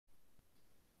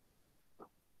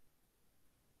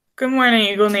Good morning,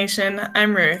 Eagle Nation.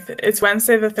 I'm Ruth. It's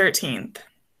Wednesday the 13th.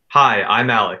 Hi, I'm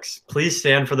Alex. Please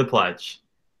stand for the pledge.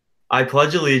 I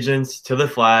pledge allegiance to the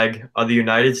flag of the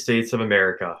United States of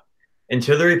America and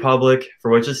to the republic for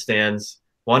which it stands,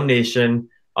 one nation,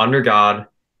 under God,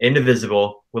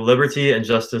 indivisible, with liberty and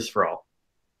justice for all.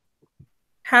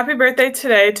 Happy birthday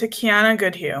today to Kiana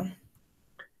Goodhue.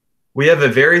 We have a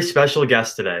very special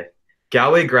guest today,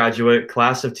 Galway graduate,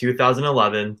 class of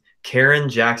 2011, Karen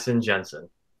Jackson Jensen.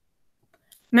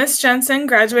 Miss Jensen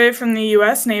graduated from the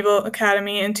U.S. Naval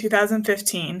Academy in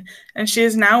 2015, and she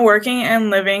is now working and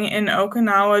living in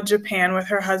Okinawa, Japan with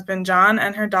her husband John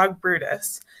and her dog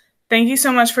Brutus. Thank you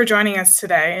so much for joining us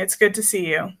today. It's good to see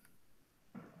you.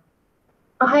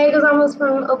 Hi, gozaimasu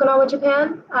from Okinawa,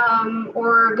 Japan,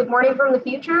 or good morning from the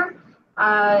future.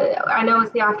 I know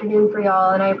it's the afternoon for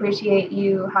y'all, and I appreciate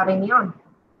you having me on.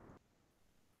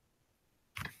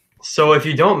 So if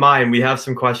you don't mind, we have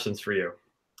some questions for you.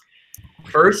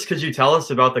 First, could you tell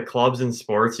us about the clubs and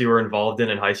sports you were involved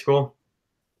in high school?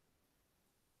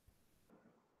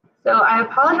 So I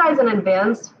apologize in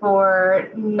advance for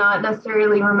not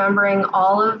necessarily remembering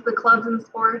all of the clubs and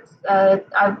sports.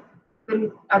 I've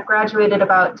graduated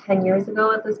about 10 years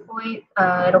ago at this point.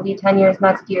 It'll be 10 years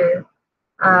next year.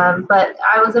 But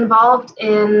I was involved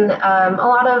in a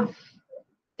lot of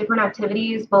different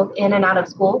activities, both in and out of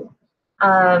school.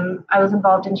 I was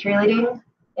involved in cheerleading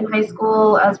in high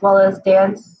school, as well as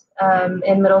dance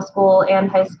in middle school and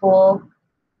high school.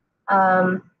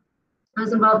 I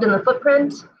was involved in the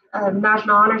Footprint,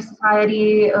 National Honor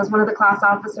Society. I was one of the class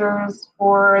officers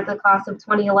for the class of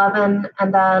 2011.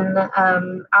 And then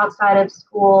outside of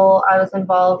school, I was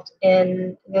involved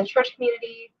in the church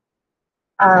community,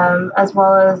 as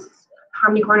well as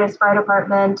Harmony Corners Fire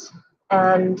Department.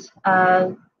 And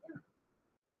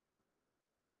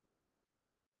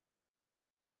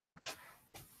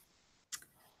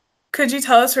Could you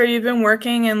tell us where you've been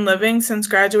working and living since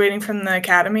graduating from the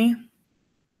academy?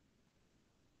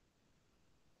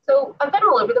 So I've been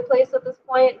all over the place at this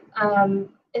point. In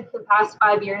the past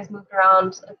 5 years, moved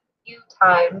around a few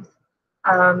times.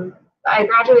 I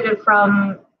graduated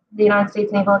from the United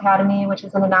States Naval Academy, which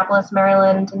is in Annapolis,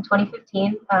 Maryland, in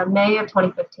 2015, May of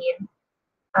 2015.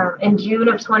 In June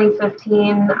of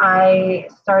 2015, I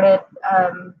started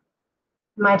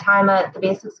my time at the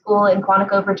basic school in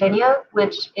Quantico, Virginia,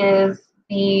 which is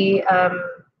the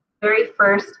very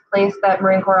first place that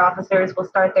Marine Corps officers will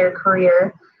start their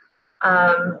career.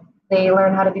 They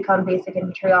learn how to become basic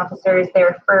infantry officers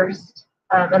there first,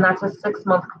 and that's a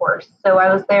 6-month course. So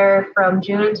I was there from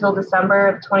June until December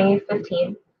of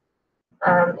 2015.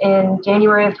 In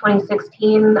January of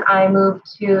 2016, I moved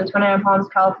to 29 Palms,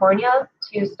 California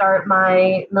to start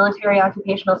my military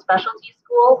occupational specialty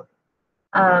school.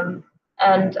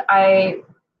 And I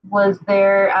was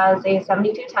there as a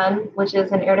 7210, which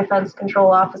is an air defense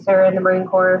control officer in the Marine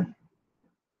Corps,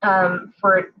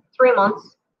 for 3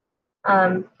 months.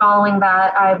 Following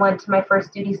that, I went to my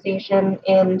first duty station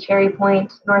in Cherry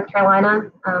Point, North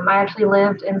Carolina. I actually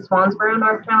lived in Swansboro,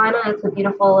 North Carolina. It's a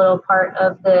beautiful little part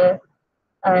of the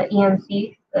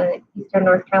ENC, the Eastern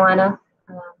North Carolina.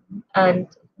 And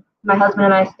my husband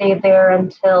and I stayed there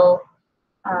until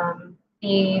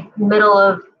the middle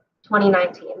of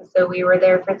 2019. So we were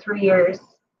there for 3 years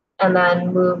and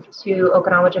then moved to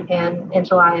Okinawa, Japan in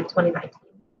July of 2019.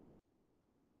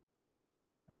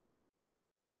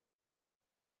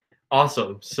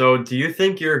 Awesome. So do you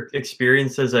think your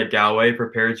experiences at Galway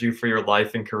prepared you for your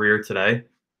life and career today?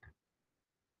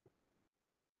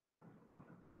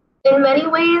 In many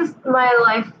ways, my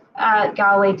life at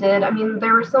Galway did. I mean,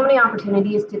 there were so many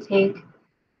opportunities to take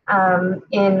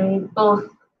in both,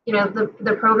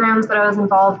 the programs that I was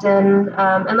involved in,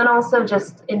 and then also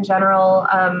just in general.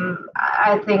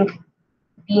 I think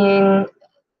being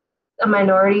a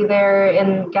minority there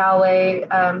in Galway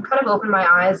kind of opened my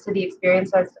eyes to the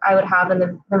experiences I would have in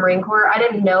the Marine Corps. I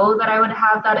didn't know that I would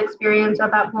have that experience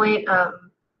at that point. I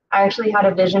actually had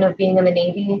a vision of being in the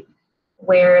Navy,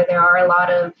 where there are a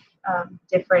lot of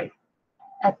different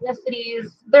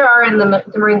ethnicities. There are in the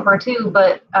Marine Corps too,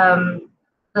 but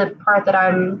the part that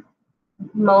I'm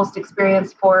most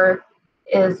experienced for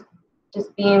is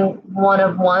just being one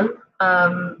of one.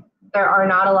 There are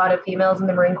not a lot of females in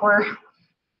the Marine Corps,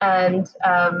 and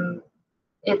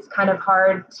it's kind of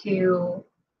hard to,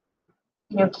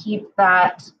 keep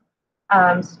that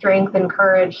strength and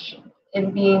courage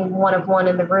in being one of one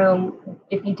in the room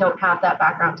if you don't have that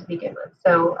background to begin with.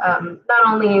 So not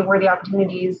only were the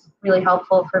opportunities really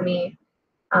helpful for me,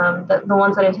 the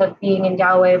ones that I took being in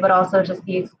Galway, but also just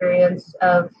the experience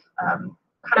of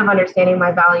kind of understanding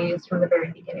my values from the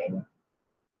very beginning.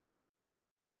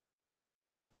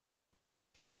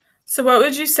 So what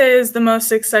would you say is the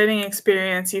most exciting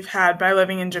experience you've had by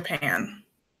living in Japan?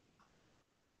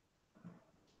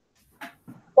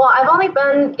 Well, I've only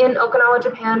been in Okinawa,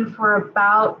 Japan for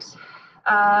about,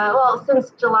 since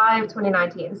July of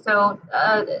 2019, so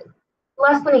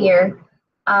less than a year.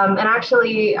 And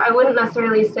actually, I wouldn't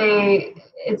necessarily say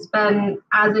it's been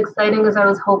as exciting as I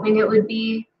was hoping it would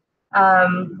be,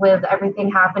 with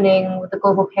everything happening with the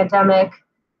global pandemic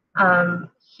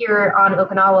here on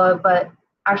Okinawa. But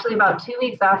actually, about 2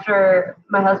 weeks after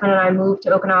my husband and I moved to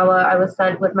Okinawa, I was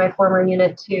sent with my former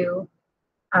unit to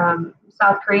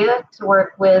South Korea to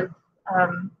work with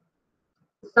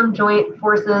some joint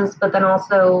forces, but then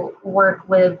also work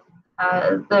with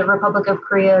the Republic of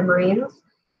Korea Marines.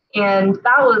 And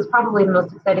that was probably the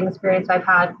most exciting experience I've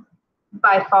had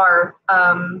by far.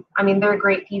 I mean, they're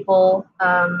great people.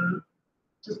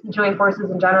 Just the joint forces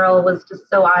in general was just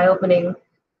so eye-opening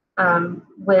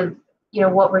with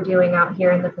what we're doing out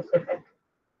here in the Pacific.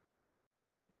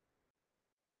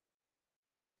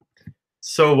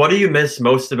 So what do you miss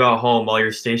most about home while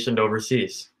you're stationed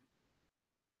overseas?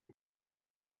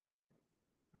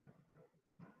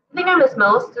 The thing I miss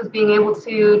most is being able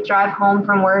to drive home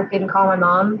from work and call my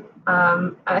mom.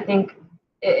 I think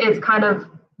it's kind of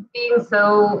being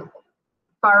so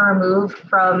far removed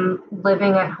from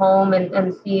living at home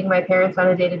and seeing my parents on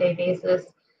a day-to-day basis.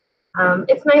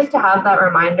 It's nice to have that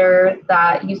reminder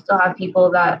that you still have people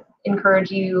that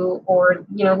encourage you or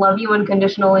love you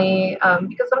unconditionally,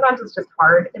 because sometimes it's just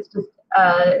hard. It's just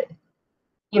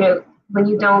when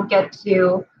you don't get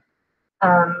to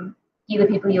see the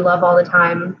people you love all the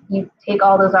time, you take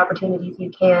all those opportunities you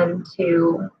can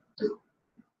to just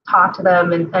talk to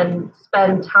them and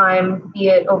spend time, be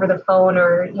it over the phone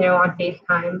or on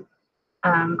FaceTime.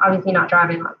 Obviously not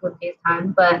driving with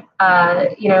FaceTime, but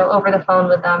over the phone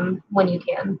with them when you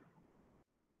can.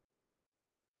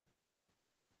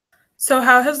 So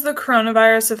how has the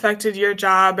coronavirus affected your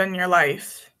job and your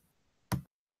life?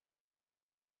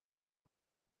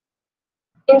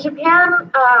 In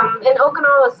Japan, in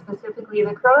Okinawa specifically,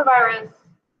 the coronavirus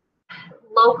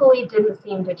locally didn't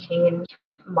seem to change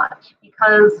much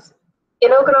because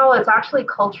in Okinawa, it's actually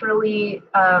culturally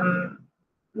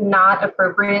not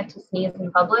appropriate to sneeze in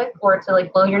public or to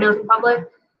blow your nose in public.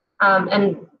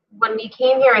 And when we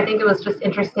came here, I think it was just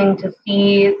interesting to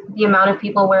see the amount of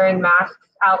people wearing masks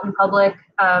out in public.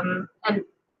 And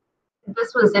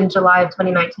this was in July of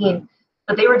 2019,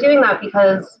 but they were doing that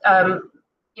because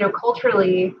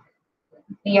culturally,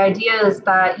 the idea is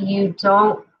that you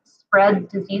don't spread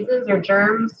diseases or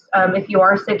germs if you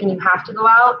are sick and you have to go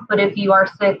out. But if you are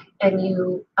sick and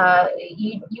you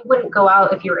wouldn't go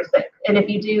out if you were sick, and if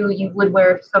you do, you would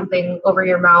wear something over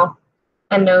your mouth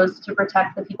and nose to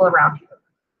protect the people around you.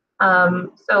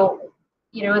 So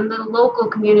in the local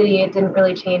community, it didn't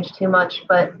really change too much,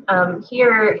 but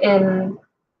here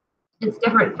it's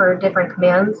different for different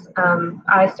commands.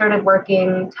 I started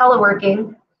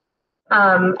teleworking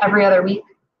every other week.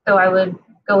 So I would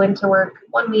go into work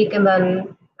 1 week and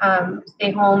then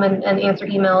stay home and answer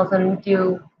emails and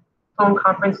do phone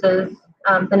conferences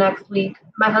the next week.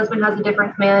 My husband has a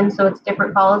different command, so it's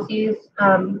different policies.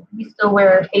 We still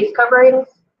wear face coverings,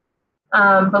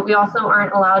 but we also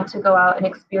aren't allowed to go out and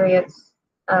experience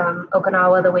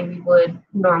Okinawa the way we would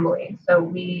normally. So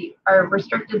we are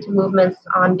restricted to movements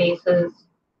on bases,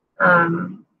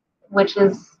 which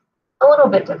is a little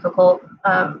bit difficult.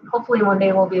 Hopefully one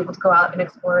day we'll be able to go out and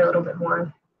explore a little bit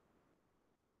more.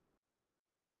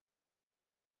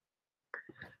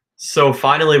 So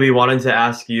finally, we wanted to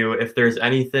ask you if there's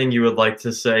anything you would like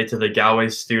to say to the Galway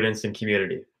students and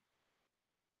community.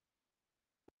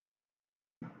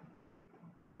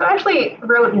 I actually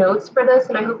wrote notes for this,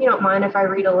 and I hope you don't mind if I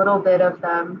read a little bit of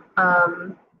them.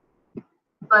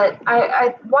 But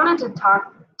I wanted to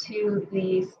talk to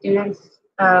the students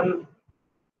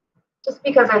just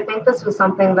because I think this was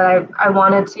something that I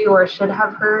wanted to or should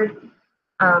have heard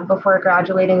before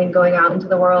graduating and going out into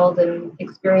the world and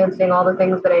experiencing all the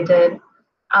things that I did.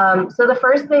 So the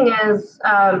first thing is,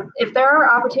 if there are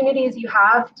opportunities you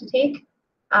have to take,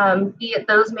 be it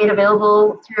those made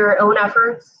available through your own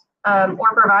efforts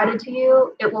or provided to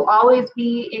you, it will always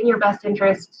be in your best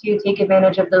interest to take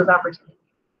advantage of those opportunities.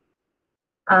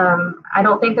 I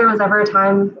don't think there was ever a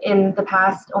time in the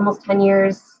past almost 10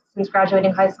 years since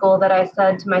graduating high school that I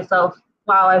said to myself,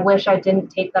 wow, I wish I didn't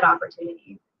take that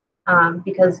opportunity,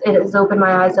 because it has opened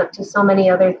my eyes up to so many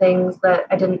other things that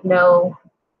I didn't know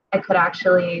I could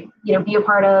actually, be a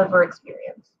part of or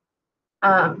experience.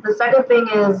 The second thing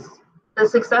is the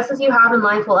successes you have in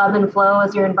life will ebb and flow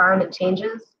as your environment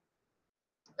changes.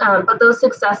 But those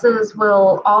successes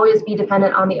will always be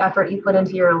dependent on the effort you put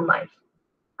into your own life.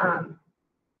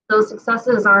 those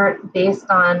successes aren't based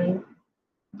on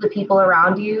the people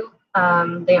around you.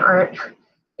 They aren't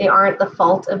the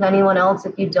fault of anyone else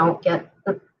if you don't get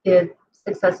the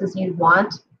successes you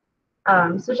want.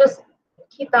 So just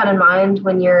keep that in mind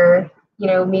when you're,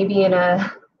 maybe in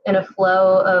a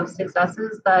flow of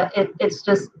successes, that it's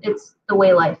the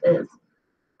way life is.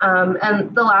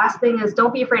 And the last thing is,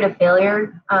 don't be afraid of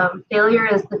failure. Failure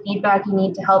is the feedback you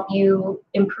need to help you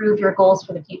improve your goals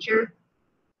for the future.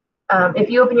 If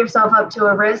you open yourself up to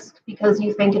a risk because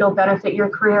you think it'll benefit your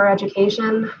career or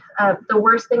education, the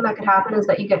worst thing that could happen is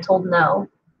that you get told no.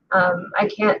 I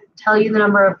can't tell you the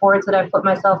number of boards that I've put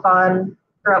myself on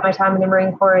throughout my time in the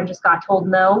Marine Corps and just got told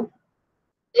no.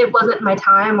 It wasn't my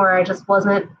time, or I just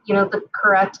wasn't, the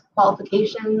correct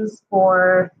qualifications,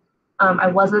 or I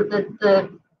wasn't the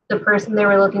person they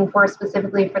were looking for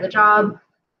specifically for the job,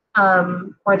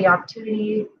 or the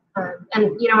opportunity.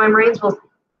 And my Marines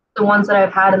the ones that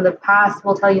I've had in the past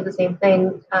will tell you the same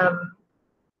thing.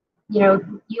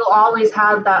 You'll always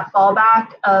have that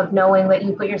fallback of knowing that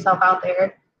you put yourself out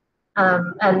there,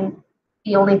 and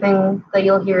the only thing that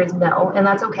you'll hear is no, and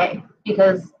that's okay,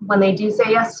 because when they do say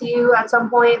yes to you at some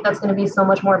point, that's going to be so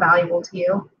much more valuable to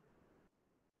you.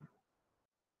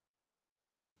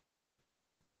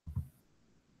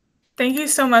 Thank you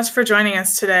so much for joining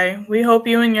us today. We hope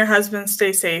you and your husband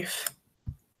stay safe.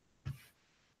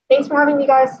 Thanks for having me,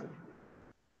 guys.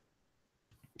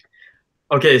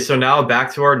 Okay, so now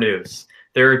back to our news.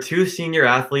 There are two senior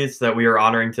athletes that we are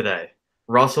honoring today,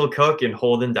 Russell Cook and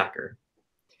Holden Decker.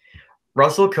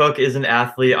 Russell Cook is an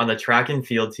athlete on the track and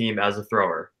field team as a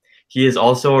thrower. He is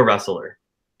also a wrestler.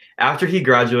 After he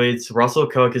graduates, Russell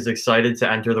Cook is excited to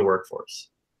enter the workforce.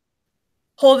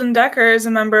 Holden Decker is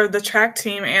a member of the track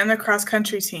team and the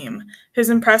cross-country team. His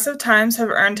impressive times have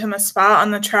earned him a spot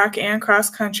on the track and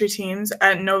cross-country teams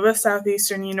at Nova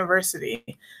Southeastern University,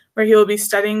 where he will be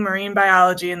studying marine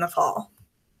biology in the fall.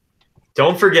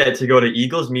 Don't forget to go to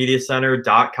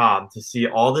eaglesmediacenter.com to see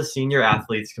all the senior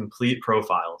athletes' complete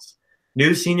profiles.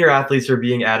 New senior athletes are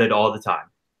being added all the time.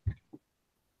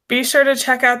 Be sure to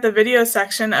check out the video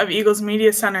section of Eagles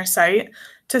Media Center site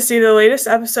to see the latest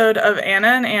episode of Anna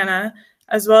and Anna,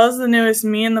 as well as the newest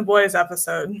Me and the Boys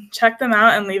episode. Check them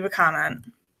out and leave a comment.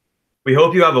 We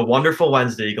hope you have a wonderful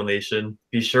Wednesday, Eagle Nation.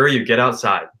 Be sure you get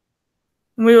outside.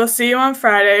 We will see you on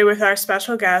Friday with our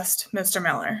special guest, Mr.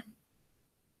 Miller.